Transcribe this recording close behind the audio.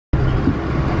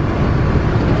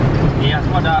that's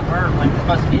what I heard when we're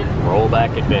supposed to get it.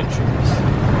 Rollback Adventures.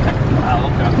 Oh,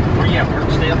 okay. Where you at work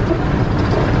still?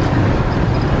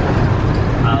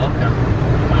 Oh, okay.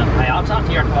 Well, hey, I'll talk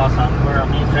to you after a while, son. Where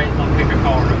me and Jay's gonna pick your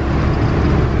car up.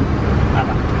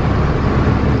 Bye-bye.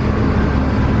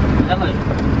 Hello.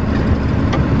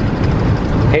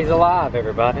 He's alive,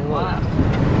 everybody. Alive.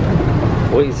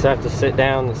 We just have to sit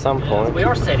down at some point. We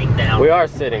are sitting down. We are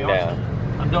sitting down.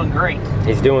 I'm doing great.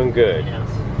 He's doing good. Yes.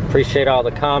 Appreciate all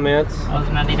the comments. Other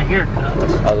than I need a haircut.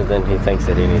 Other than he thinks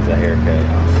that he needs a haircut.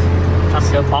 I'm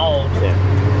so bald. Yeah.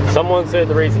 Someone said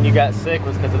the reason you got sick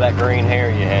was because of that green hair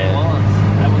you had.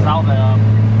 That was all the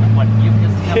what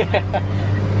mucus.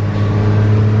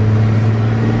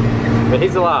 But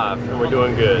he's alive and we're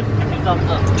doing good. 2 thumbs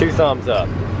up. 2 thumbs up.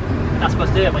 Not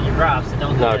supposed to do it when you drive, so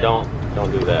don't do that. No,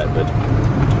 don't do that. But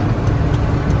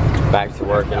back to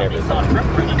work and everything.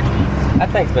 That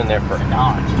thing's been there for. It's a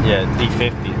Dodge. Yeah,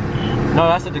 D50. Yeah. No,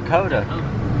 that's a Dakota.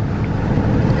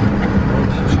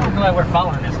 I'm glad we're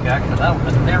following this guy because I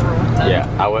would never would have. Yeah,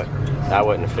 I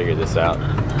wouldn't have figured this out.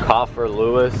 Coffer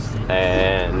Lewis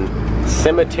and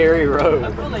Cemetery Road.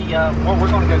 Hopefully, what we're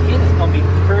going to go get is going to be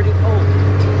pretty cool.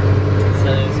 So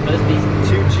it's supposed to be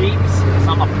 2 Jeeps,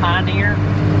 some a Pioneer,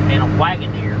 and a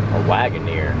Wagoneer. A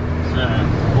Wagoneer. So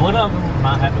one of them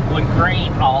might have the wood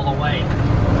grain all the way.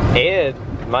 Ed,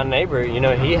 my neighbor, you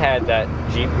know, he had that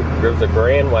Jeep. It was a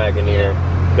Grand Wagoneer,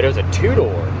 but it was a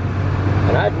 2-door.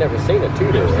 And I'd never seen a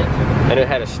 2-door. And it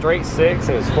had a straight 6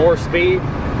 and it was 4-speed,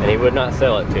 and he would not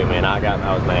sell it to me, and I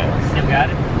was mad. Still got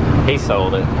it? He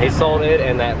sold it. He sold it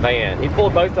and that van. He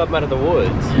pulled both of them out of the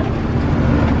woods. Yeah.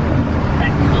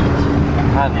 That cunt.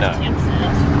 I know. That's 10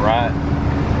 cents. Right.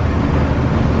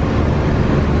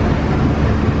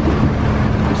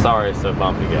 I'm sorry it's so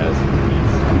bumpy, guys.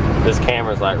 This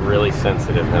camera's like really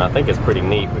sensitive, and I think it's pretty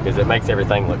neat because it makes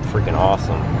everything look freaking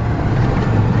awesome.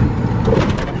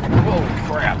 Whoa,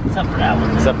 crap. Except for that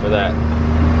one. Except for that.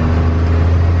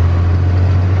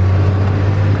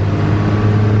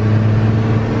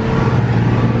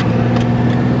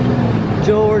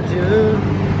 Georgia.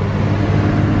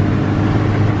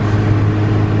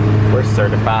 We're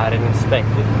certified and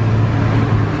inspected.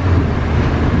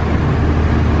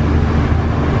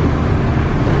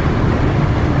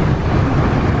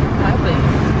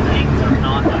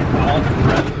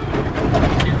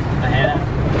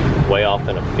 Way off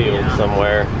in a field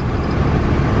somewhere.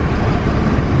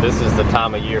 This is the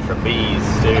time of year for bees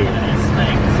too.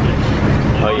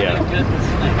 Oh yeah.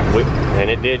 And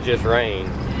it did just rain.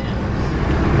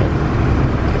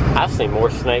 I've seen more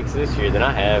snakes this year than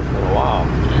I have in a while.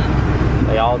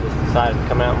 They all just decided to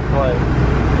come out and play.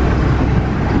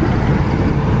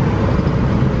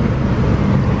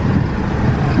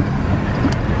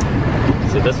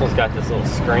 See, this one's got this little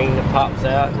screen that pops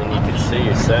out and then you can see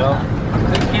yourself.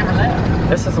 Whose camera's that?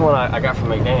 This is the one I got from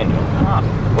McDaniel.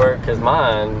 Where, cause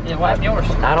mine. Yeah, what happened yours?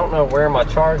 I don't know where my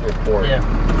charger port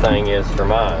thing is for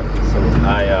mine.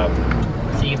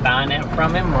 So So you buying that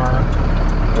from him, or?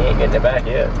 He ain't getting it back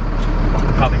yet.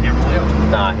 Probably never will.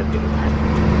 Nah, he'll get it back.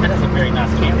 That is a very nice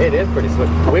camera. It is pretty sweet.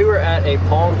 We were at a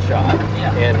pawn shop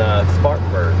in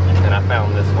Spartanburg, and I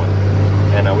found this one.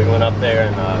 And we went up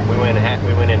there and we went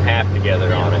in half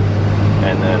together on it.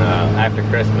 And then after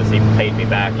Christmas, he paid me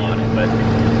back on it. But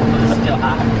it's still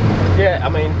high. Yeah, I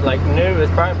mean, like new,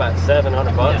 it's probably about $700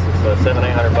 or so,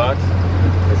 $700-800.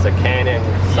 It's a Canon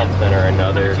something or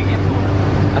another. What did you get for it?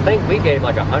 I think we gave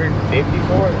like $150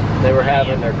 for it. They were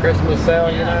having their Christmas sale,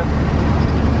 you know.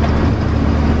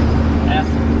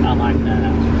 I like that.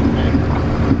 That was really good.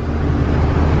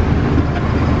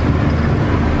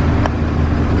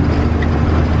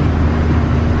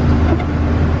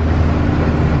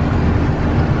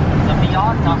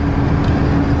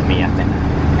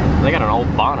 They got an old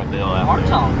Bonneville out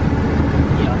there.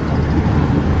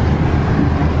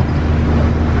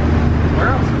 Where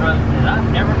else is it?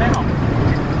 I've never been on.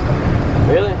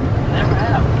 Really? Never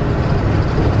have.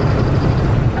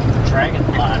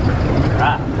 Dragonfly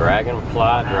Drive. Dragonfly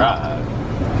Drive.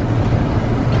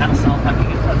 Kind of sounds like a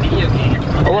video game.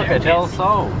 Oh look, it tells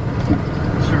Soul.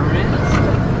 Sure is.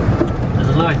 There's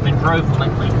a lot been growth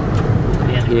lately.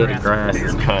 Yeah, the grass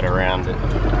is cut around it.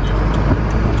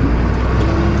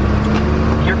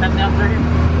 You ever been down through here?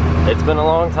 It's been a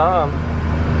long time. I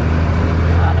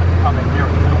probably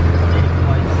never been to any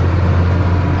place.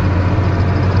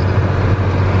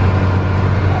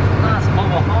 That's a nice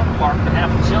mobile home park to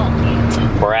have a chilling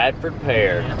camp. Bradford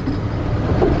Pear. Yeah.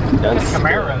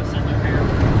 Camaros in there here.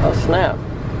 Oh snap.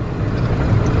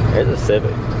 There's a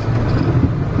Civic.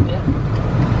 Yeah.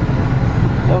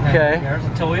 Okay. There's a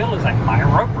Toyota. It's like my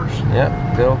Ropers. Yep,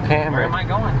 good old Camry. Where am I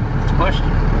going? question?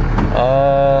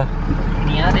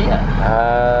 Any idea?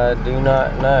 I do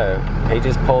not know. He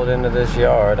just pulled into this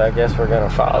yard. I guess we're gonna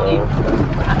follow him.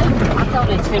 I thought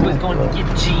they said we was going to get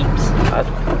Jeeps.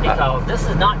 Because this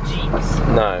is not Jeeps.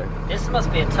 No. This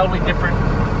must be a totally different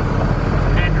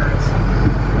address.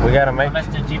 We gotta make. Unless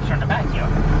the Jeeps are in the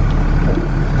backyard.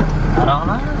 I don't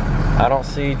know. I don't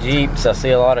see Jeeps. I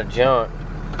see a lot of junk.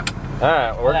 All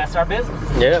right, Well, that's our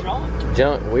business. Yep.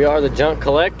 Junk. We are the junk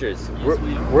collectors. Yes,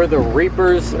 we're the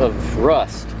reapers of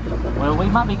rust. Well, we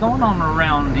might be going on a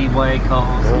roundy way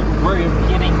because we're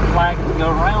getting flagged to go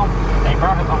around. They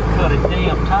probably gonna cut a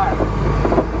damn tire.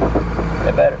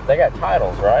 They better. They got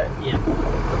titles, right? Yeah.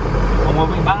 Well,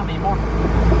 will we buy them anymore?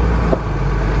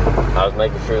 I was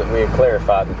making sure that we had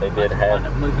clarified that they did have. Wind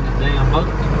up moving the damn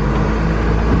boat.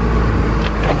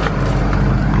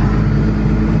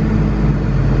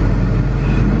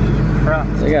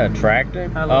 They got a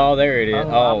tractor? Oh, there it is.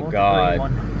 Oh,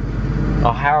 God.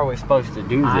 Oh, how are we supposed to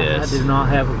do this? I do not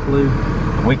have a clue.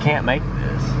 We can't make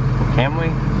this, can we?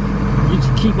 You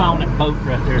just keep on that boat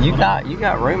right there. You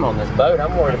got room on this boat.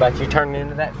 I'm worried about you turning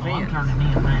into that I'm fence. turning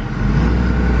in, man.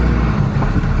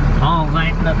 Oh,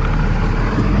 ain't nothing.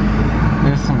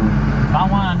 There's some. If I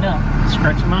wind up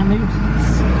scratching my new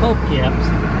hubcaps,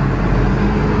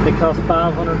 they cost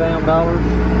 $500 damn dollars.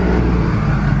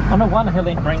 I don't know why the hell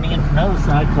they didn't bring me in from the other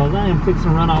side, because I am fixing to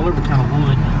run all over town of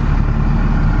wood.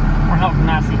 We're hoping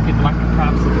I see people like the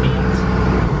privacy fence.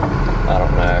 I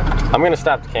don't know. I'm going to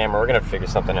stop the camera. We're going to figure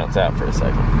something else out for a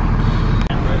second.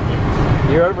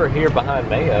 You're over here behind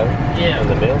Mayo. Yeah. In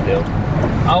the mill hill.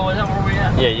 Oh, is that where we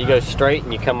at? Yeah, you go straight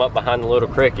and you come up behind the little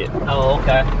cricket. Oh,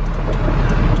 okay.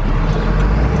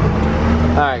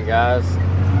 Alright, guys.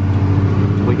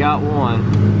 We got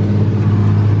one.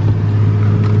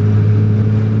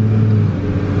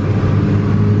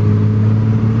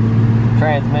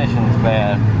 Transmission is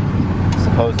bad,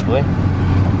 supposedly.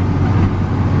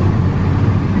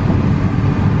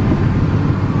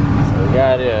 So we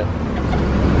got it.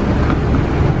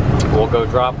 We'll go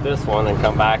drop this one and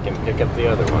come back and pick up the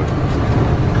other one.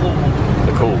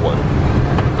 The cool one.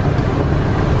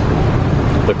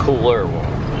 The cooler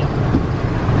one.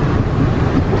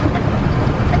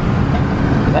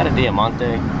 Is that a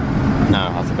Diamante?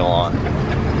 No, that's a Galant.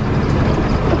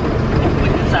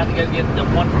 Decided to go get the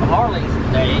one from Harley's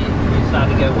today. If you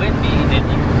decided to go with me, then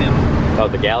you can film. Oh,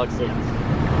 the Galaxy?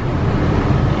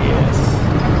 Yes.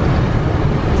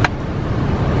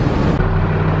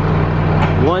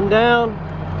 One down.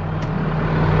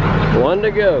 One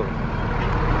to go.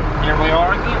 Here we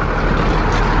are again.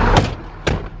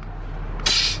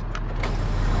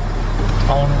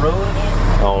 On the road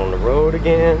again. On the road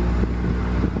again.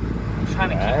 Trying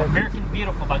to keep American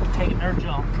beautiful by taking their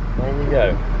junk. There you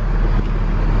go.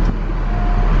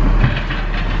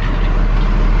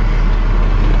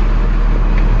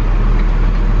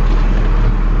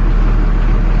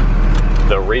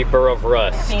 The Reaper of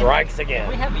Rust strikes again.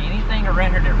 Do we have anything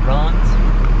around here that runs?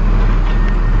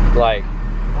 Like?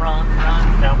 Run,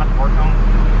 don't have to work on.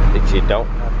 That you don't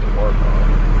have to work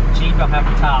on. Jeep don't have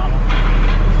a tile.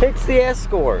 It's the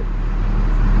Escort.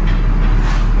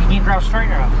 He can't drive straight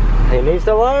enough. He needs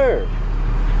to learn.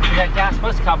 That guy's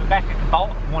supposed to call me back and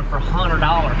bought one for $100.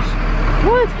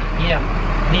 What? Yeah,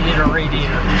 needed a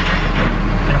radiator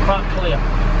and a front clip.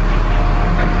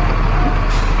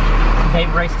 They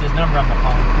erased his number on my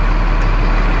phone.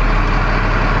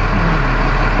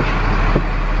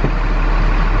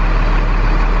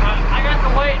 I got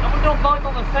to wait. I'm gonna do both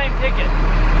on the same ticket.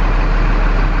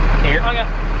 Here. Okay.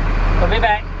 We'll be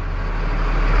back.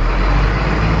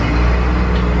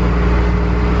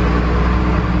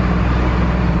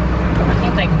 I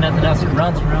can't think of nothing else that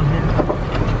runs around here.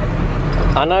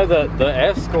 I know that the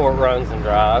Escort runs and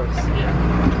drives. Yeah.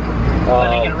 I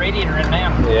didn't get a radiator in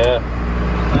now. Yeah.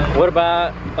 What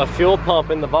about a fuel pump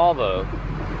in the Volvo?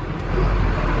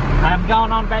 I'm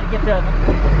going on back to get the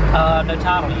no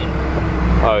title yet.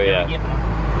 Oh yeah.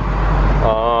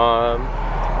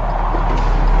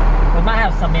 We might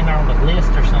have some in there on the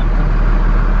list or something.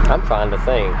 I'm trying to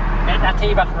think. Did I tell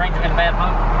you about the Ranger got a bad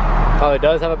motor? Oh, it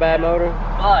does have a bad motor?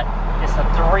 But it's a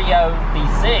 3.0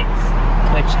 V6,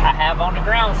 which I have on the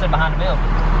ground sitting behind the building.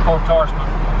 4 Tarsman.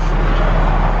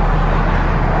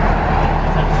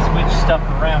 Switch stuff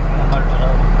around from one motor to the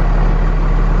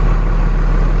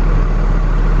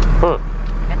other.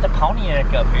 Got the Pontiac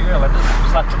up here, like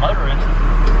just like the motor in it.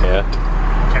 Yeah.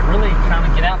 They're really trying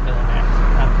to get out there.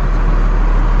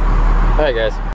 Alright guys.